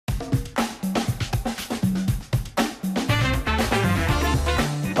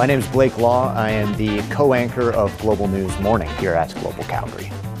My name is Blake Lough. I am the co-anchor of Global News Morning here at Global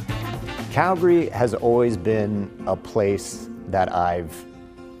Calgary. Calgary has always been a place that I've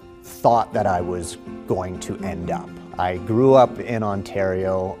thought that I was going to end up. I grew up in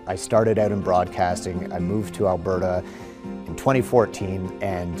Ontario. I started out in broadcasting. I moved to Alberta in 2014,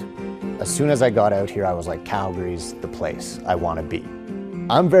 and as soon as I got out here, I was like, Calgary's the place I want to be.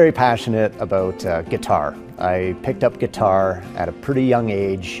 I'm very passionate about guitar. I picked up guitar at a pretty young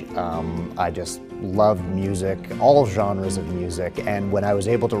age. I just loved music, all genres of music, and when I was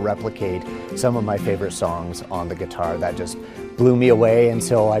able to replicate some of my favorite songs on the guitar, that just blew me away, and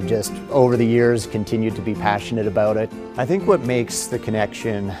so I've just, over the years, continued to be passionate about it. I think what makes the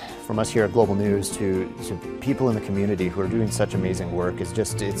connection from us here at Global News to people in the community who are doing such amazing work is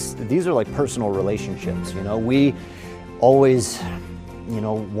just, these are like personal relationships, you know? We always,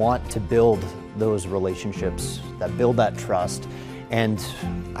 want to build those relationships that build that trust. And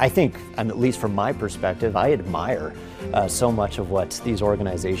I think, and at least from my perspective, I admire so much of what these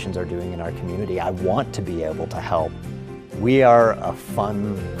organizations are doing in our community. I want to be able to help. We are a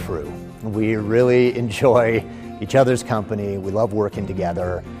fun crew. We really enjoy each other's company. We love working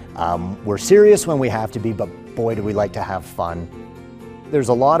together. We're serious when we have to be, but boy, do we like to have fun. There's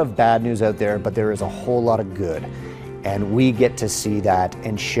a lot of bad news out there, but there is a whole lot of good. And we get to see that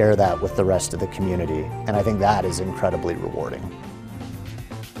and share that with the rest of the community. And I think that is incredibly rewarding.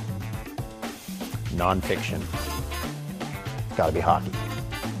 Non-fiction. It's gotta be hockey.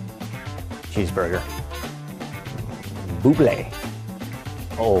 Cheeseburger. Buble.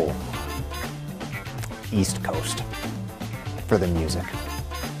 Oh. East Coast for the music.